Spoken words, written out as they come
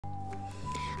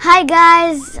Hi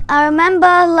guys, I remember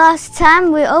last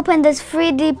time we opened this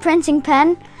 3D printing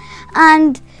pen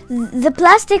and the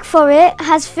plastic for it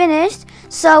has finished,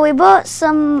 so we bought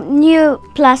some new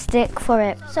plastic for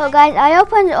it. So guys, I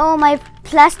opened all my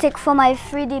plastic for my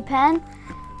 3D pen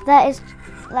that is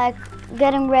like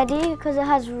getting ready because it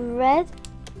has red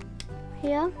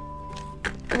here,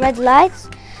 red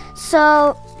lights.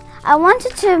 So I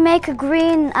wanted to make a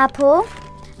green apple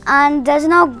and there's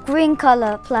no green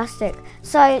color plastic,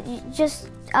 so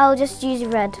I'll just use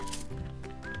red.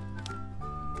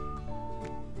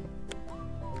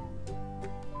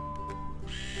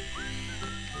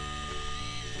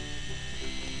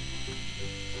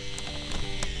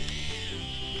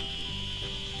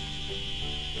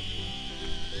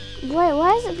 Wait,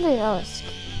 why is it blue? Oh,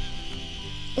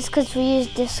 it's because we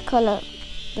used this color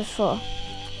before.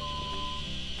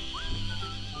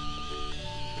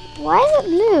 Why is it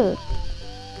blue?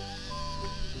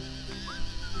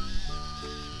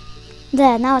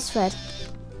 There, now it's red.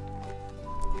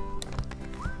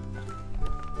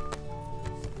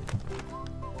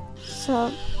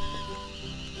 So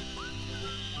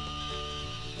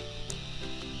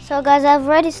guys, I've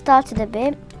already started a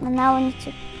bit, and now we need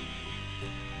to.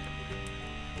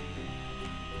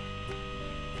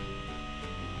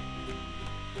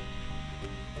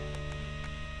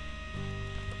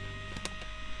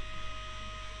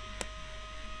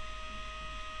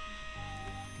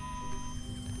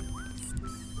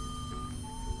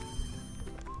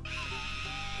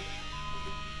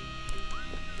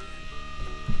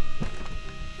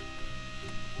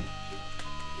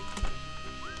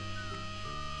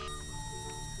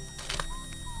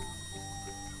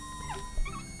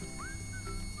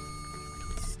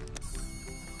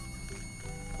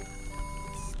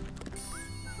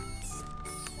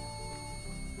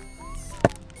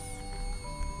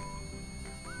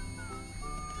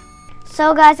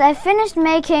 So guys, I finished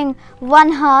making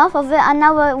one half of it, and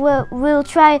now we'll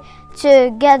try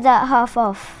to get that half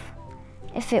off,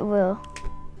 if it will.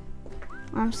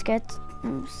 I'm scared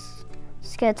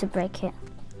to break it.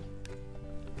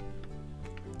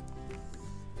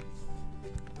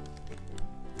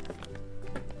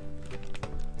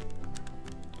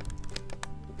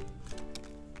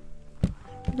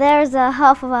 There's a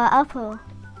half of our apple.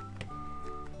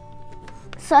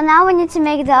 So now we need to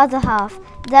make the other half.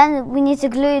 Then we need to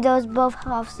glue those both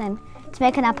halves in to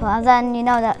make an apple, and then you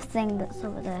know that thing that's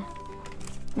over there,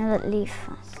 you know that leaf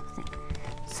thing.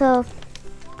 So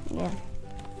yeah.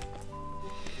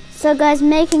 So guys,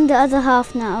 making the other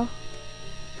half now.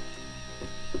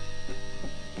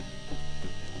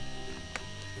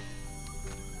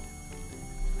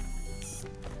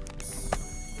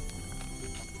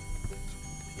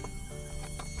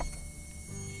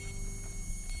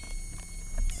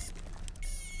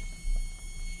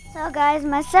 So guys,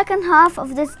 my second half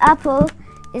of this apple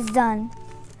is done.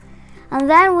 And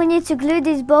then we need to glue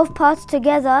these both parts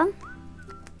together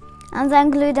and then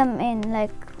glue them in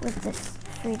like with this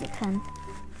 3D pen.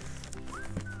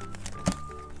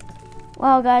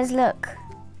 Wow guys, look.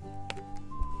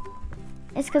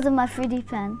 It's because of my 3D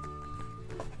pen.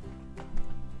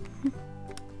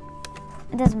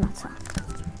 It doesn't matter.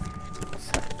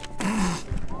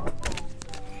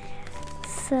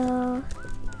 So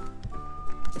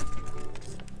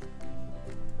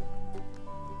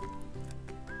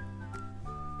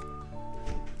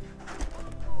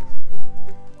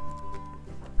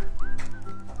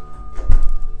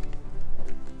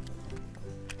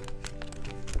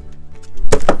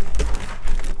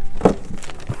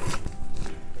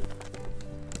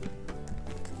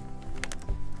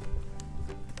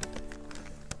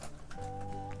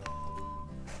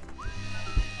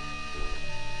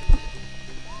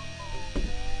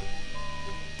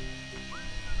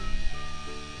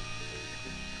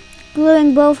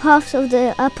gluing both halves of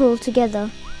the apple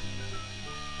together.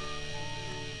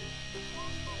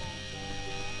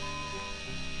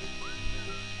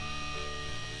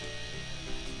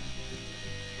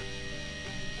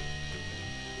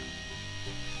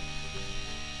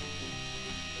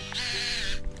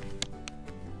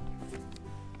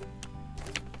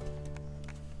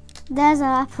 There's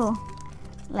our apple,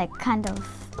 like kind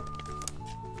of.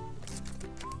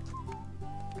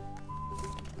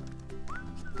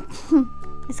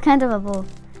 It's kind of a ball.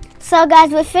 So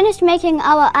guys, we finished making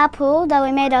our apple that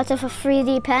we made out of a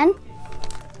 3D pen.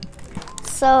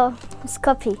 So let's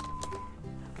copy.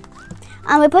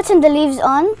 And we're putting the leaves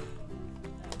on.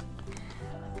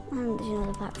 And you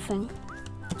know the back thing.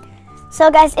 So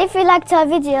guys, if you liked our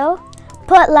video,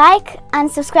 put like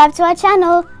and subscribe to our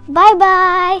channel. Bye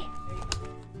bye.